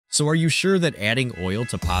So are you sure that adding oil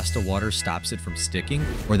to pasta water stops it from sticking?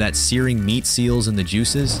 Or that searing meat seals in the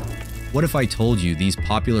juices? What if I told you these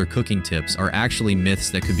popular cooking tips are actually myths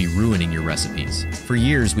that could be ruining your recipes? For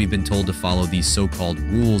years, we've been told to follow these so-called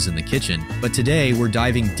rules in the kitchen, but today we're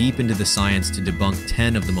diving deep into the science to debunk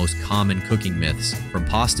 10 of the most common cooking myths, from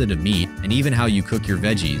pasta to meat, and even how you cook your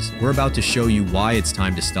veggies. We're about to show you why it's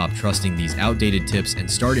time to stop trusting these outdated tips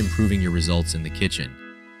and start improving your results in the kitchen.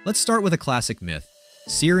 Let's start with a classic myth.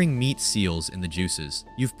 Searing meat seals in the juices.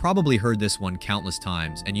 You've probably heard this one countless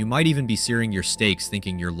times, and you might even be searing your steaks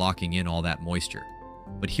thinking you're locking in all that moisture.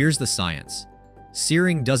 But here's the science.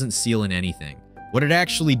 Searing doesn't seal in anything. What it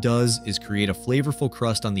actually does is create a flavorful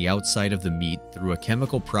crust on the outside of the meat through a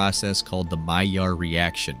chemical process called the Maillard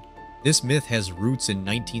reaction. This myth has roots in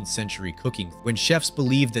 19th century cooking, when chefs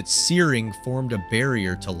believed that searing formed a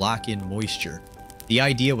barrier to lock in moisture. The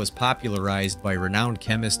idea was popularized by renowned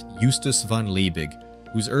chemist Justus von Liebig,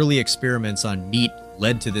 whose early experiments on meat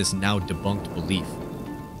led to this now debunked belief.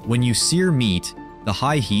 When you sear meat, the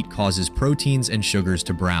high heat causes proteins and sugars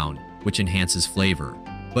to brown, which enhances flavor.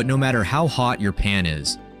 But no matter how hot your pan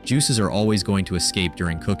is, juices are always going to escape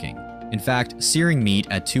during cooking. In fact, searing meat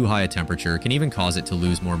at too high a temperature can even cause it to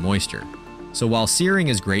lose more moisture. So while searing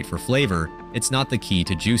is great for flavor, it's not the key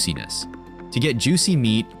to juiciness. To get juicy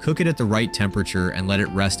meat, cook it at the right temperature and let it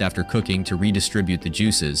rest after cooking to redistribute the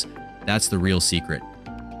juices. That's the real secret.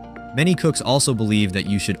 Many cooks also believe that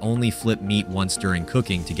you should only flip meat once during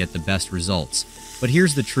cooking to get the best results. But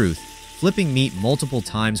here's the truth. Flipping meat multiple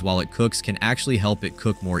times while it cooks can actually help it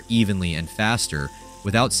cook more evenly and faster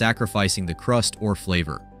without sacrificing the crust or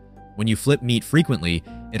flavor. When you flip meat frequently,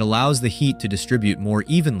 it allows the heat to distribute more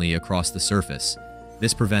evenly across the surface.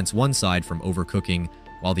 This prevents one side from overcooking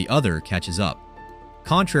while the other catches up.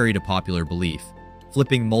 Contrary to popular belief,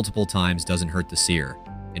 flipping multiple times doesn't hurt the sear.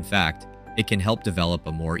 In fact, it can help develop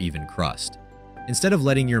a more even crust. Instead of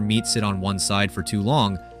letting your meat sit on one side for too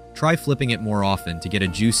long, try flipping it more often to get a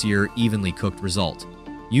juicier, evenly cooked result.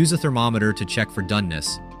 Use a thermometer to check for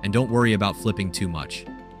doneness, and don't worry about flipping too much.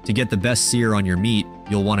 To get the best sear on your meat,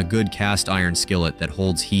 you'll want a good cast iron skillet that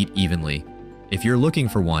holds heat evenly. If you're looking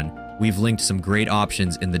for one, we've linked some great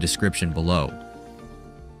options in the description below.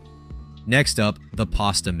 Next up, the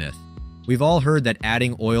pasta myth. We've all heard that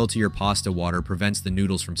adding oil to your pasta water prevents the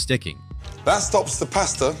noodles from sticking. That stops the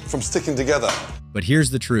pasta from sticking together. But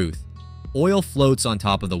here's the truth. Oil floats on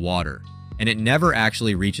top of the water, and it never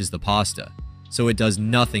actually reaches the pasta, so it does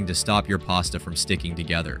nothing to stop your pasta from sticking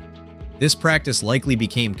together. This practice likely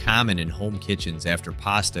became common in home kitchens after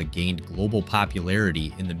pasta gained global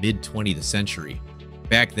popularity in the mid-20th century.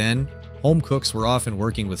 Back then, home cooks were often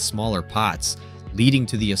working with smaller pots, leading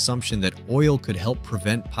to the assumption that oil could help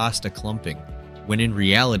prevent pasta clumping, when in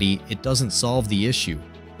reality, it doesn't solve the issue.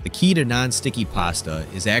 The key to non-sticky pasta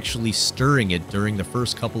is actually stirring it during the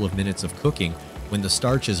first couple of minutes of cooking when the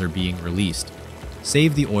starches are being released.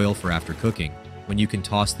 Save the oil for after cooking, when you can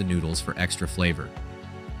toss the noodles for extra flavor.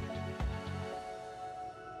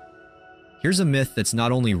 Here's a myth that's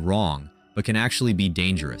not only wrong, but can actually be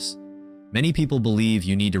dangerous. Many people believe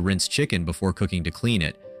you need to rinse chicken before cooking to clean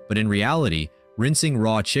it, but in reality, rinsing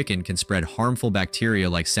raw chicken can spread harmful bacteria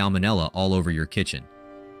like salmonella all over your kitchen.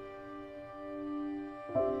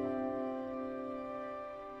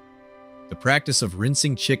 The practice of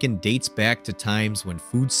rinsing chicken dates back to times when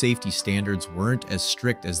food safety standards weren't as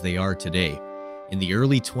strict as they are today. In the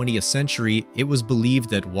early 20th century, it was believed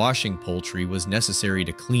that washing poultry was necessary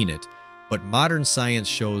to clean it, but modern science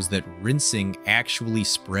shows that rinsing actually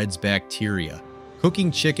spreads bacteria. Cooking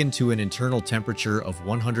chicken to an internal temperature of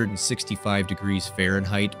 165 degrees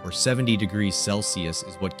Fahrenheit or 70 degrees Celsius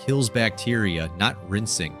is what kills bacteria, not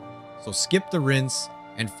rinsing. So skip the rinse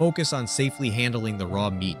and focus on safely handling the raw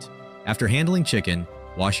meat. After handling chicken,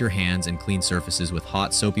 wash your hands and clean surfaces with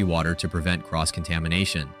hot soapy water to prevent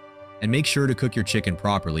cross-contamination. And make sure to cook your chicken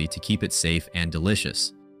properly to keep it safe and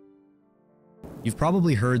delicious. You've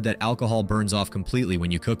probably heard that alcohol burns off completely when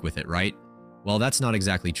you cook with it, right? Well, that's not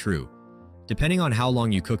exactly true. Depending on how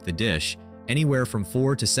long you cook the dish, anywhere from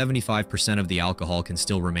 4 to 75% of the alcohol can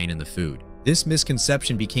still remain in the food. This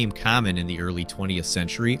misconception became common in the early 20th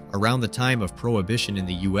century. Around the time of Prohibition in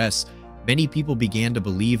the US, many people began to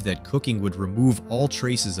believe that cooking would remove all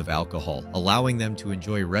traces of alcohol, allowing them to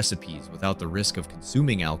enjoy recipes without the risk of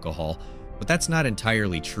consuming alcohol, but that's not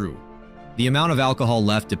entirely true. The amount of alcohol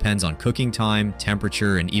left depends on cooking time,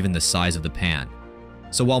 temperature, and even the size of the pan.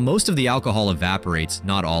 So while most of the alcohol evaporates,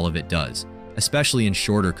 not all of it does, especially in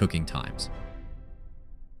shorter cooking times.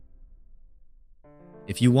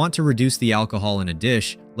 If you want to reduce the alcohol in a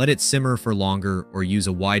dish, let it simmer for longer or use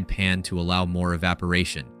a wide pan to allow more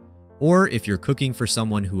evaporation. Or if you're cooking for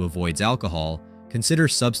someone who avoids alcohol, consider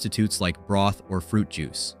substitutes like broth or fruit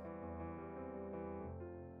juice.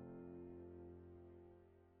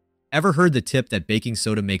 Ever heard the tip that baking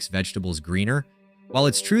soda makes vegetables greener? While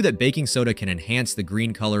it's true that baking soda can enhance the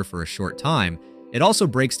green color for a short time, it also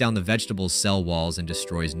breaks down the vegetable's cell walls and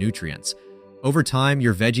destroys nutrients. Over time,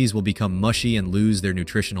 your veggies will become mushy and lose their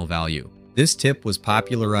nutritional value. This tip was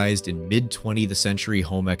popularized in mid-20th century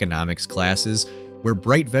home economics classes, where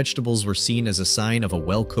bright vegetables were seen as a sign of a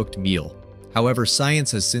well-cooked meal. However,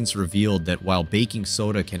 science has since revealed that while baking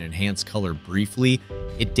soda can enhance color briefly,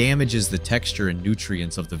 it damages the texture and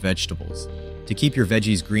nutrients of the vegetables. To keep your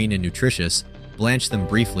veggies green and nutritious, blanch them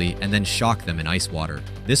briefly and then shock them in ice water.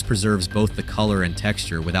 This preserves both the color and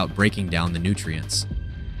texture without breaking down the nutrients.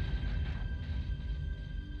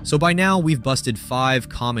 So by now, we've busted 5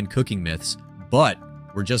 common cooking myths, but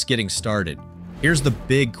we're just getting started. Here's the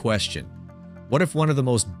big question. What if one of the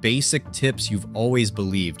most basic tips you've always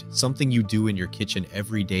believed, something you do in your kitchen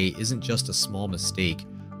every day, isn't just a small mistake,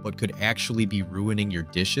 but could actually be ruining your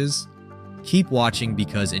dishes? Keep watching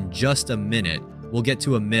because in just a minute, we'll get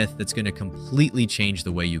to a myth that's going to completely change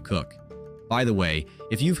the way you cook. By the way,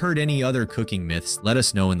 if you've heard any other cooking myths, let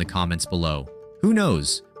us know in the comments below. Who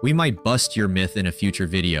knows? We might bust your myth in a future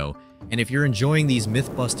video. And if you're enjoying these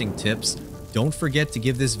myth-busting tips, don't forget to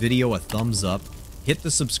give this video a thumbs up, hit the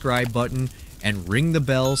subscribe button, and ring the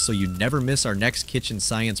bell so you never miss our next kitchen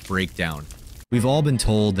science breakdown. We've all been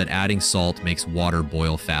told that adding salt makes water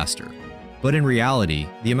boil faster. But in reality,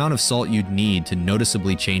 the amount of salt you'd need to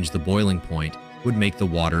noticeably change the boiling point would make the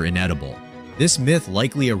water inedible. This myth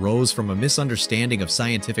likely arose from a misunderstanding of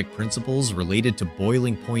scientific principles related to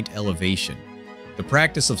boiling point elevation. The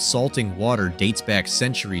practice of salting water dates back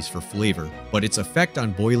centuries for flavor, but its effect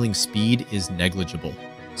on boiling speed is negligible.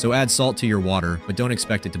 So add salt to your water, but don't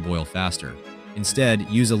expect it to boil faster. Instead,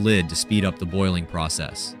 use a lid to speed up the boiling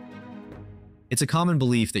process. It's a common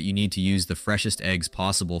belief that you need to use the freshest eggs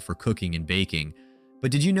possible for cooking and baking,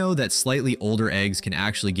 but did you know that slightly older eggs can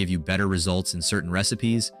actually give you better results in certain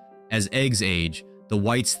recipes? As eggs age, the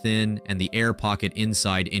whites thin and the air pocket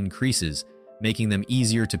inside increases, making them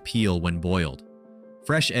easier to peel when boiled.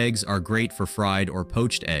 Fresh eggs are great for fried or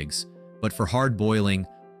poached eggs, but for hard boiling,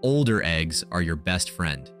 older eggs are your best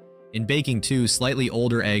friend. In baking too, slightly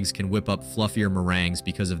older eggs can whip up fluffier meringues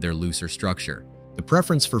because of their looser structure. The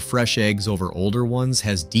preference for fresh eggs over older ones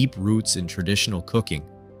has deep roots in traditional cooking,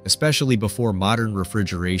 especially before modern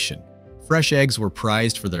refrigeration. Fresh eggs were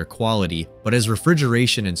prized for their quality, but as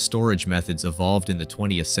refrigeration and storage methods evolved in the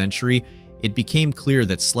 20th century, it became clear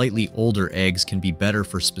that slightly older eggs can be better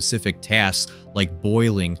for specific tasks like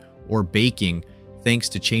boiling or baking, thanks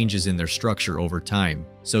to changes in their structure over time.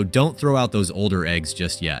 So don't throw out those older eggs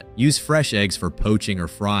just yet. Use fresh eggs for poaching or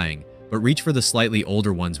frying, but reach for the slightly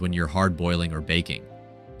older ones when you're hard boiling or baking.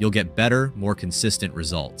 You'll get better, more consistent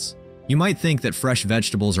results. You might think that fresh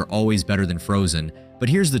vegetables are always better than frozen, but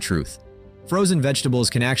here's the truth. Frozen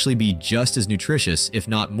vegetables can actually be just as nutritious, if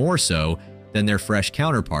not more so, than their fresh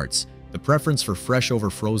counterparts. The preference for fresh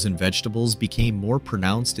over frozen vegetables became more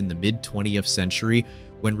pronounced in the mid-20th century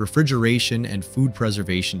when refrigeration and food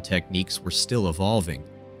preservation techniques were still evolving.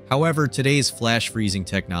 However, today's flash freezing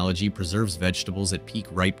technology preserves vegetables at peak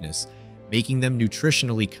ripeness, making them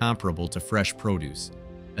nutritionally comparable to fresh produce,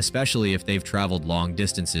 especially if they've traveled long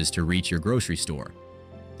distances to reach your grocery store.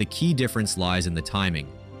 The key difference lies in the timing.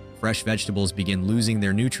 Fresh vegetables begin losing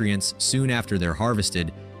their nutrients soon after they're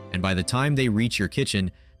harvested, and by the time they reach your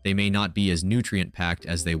kitchen, they may not be as nutrient-packed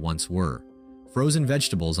as they once were. Frozen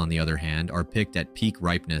vegetables, on the other hand, are picked at peak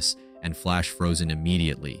ripeness and flash frozen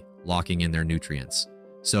immediately, locking in their nutrients.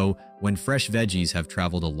 So, when fresh veggies have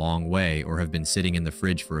traveled a long way or have been sitting in the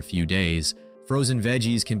fridge for a few days, frozen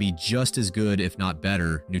veggies can be just as good, if not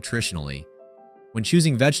better, nutritionally. When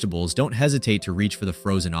choosing vegetables, don't hesitate to reach for the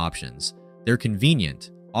frozen options. They're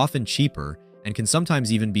convenient, often cheaper, and can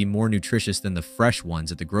sometimes even be more nutritious than the fresh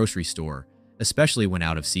ones at the grocery store, especially when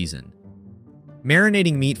out of season.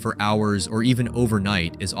 Marinating meat for hours or even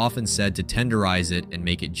overnight is often said to tenderize it and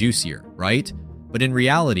make it juicier, right? But in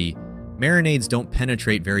reality, marinades don't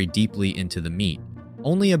penetrate very deeply into the meat,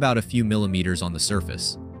 only about a few millimeters on the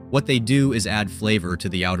surface. What they do is add flavor to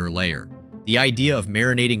the outer layer. The idea of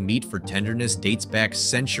marinating meat for tenderness dates back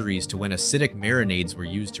centuries to when acidic marinades were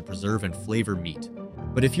used to preserve and flavor meat.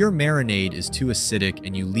 But if your marinade is too acidic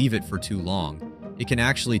and you leave it for too long, it can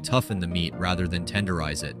actually toughen the meat rather than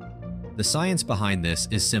tenderize it. The science behind this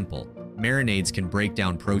is simple. Marinades can break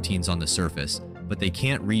down proteins on the surface, but they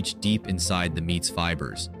can't reach deep inside the meat's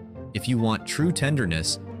fibers. If you want true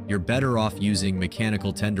tenderness, you're better off using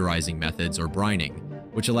mechanical tenderizing methods or brining.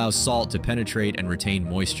 which allows salt to penetrate and retain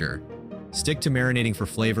moisture. Stick to marinating for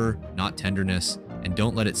flavor, not tenderness, and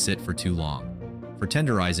don't let it sit for too long. For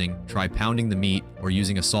tenderizing, try pounding the meat or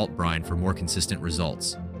using a salt brine for more consistent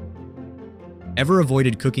results. Ever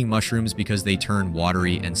avoided cooking mushrooms because they turn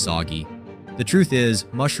watery and soggy? The truth is,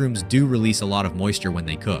 mushrooms do release a lot of moisture when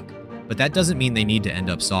they cook, but that doesn't mean they need to end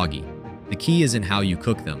up soggy. The key is in how you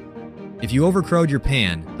cook them. If you overcrowd your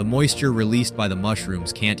pan, the moisture released by the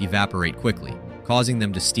mushrooms can't evaporate quickly, causing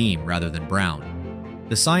them to steam rather than brown.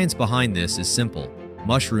 The science behind this is simple.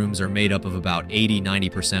 Mushrooms are made up of about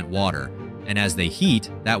 80–90% water, and as they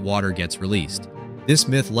heat, that water gets released. This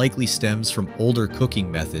myth likely stems from older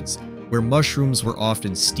cooking methods, where mushrooms were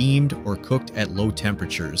often steamed or cooked at low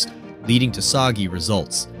temperatures, leading to soggy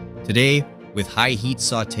results. Today, with high heat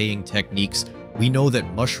sautéing techniques, we know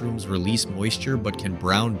that mushrooms release moisture but can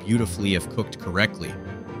brown beautifully if cooked correctly.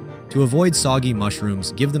 To avoid soggy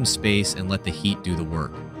mushrooms, give them space and let the heat do the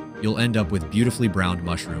work. You'll end up with beautifully browned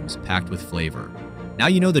mushrooms packed with flavor. Now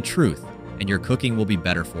you know the truth, and your cooking will be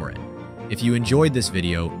better for it. If you enjoyed this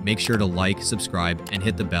video, make sure to like, subscribe, and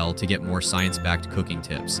hit the bell to get more science-backed cooking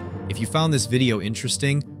tips. If you found this video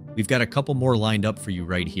interesting, we've got a couple more lined up for you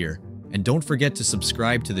right here. And don't forget to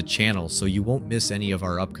subscribe to the channel so you won't miss any of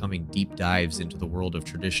our upcoming deep dives into the world of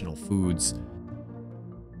traditional foods.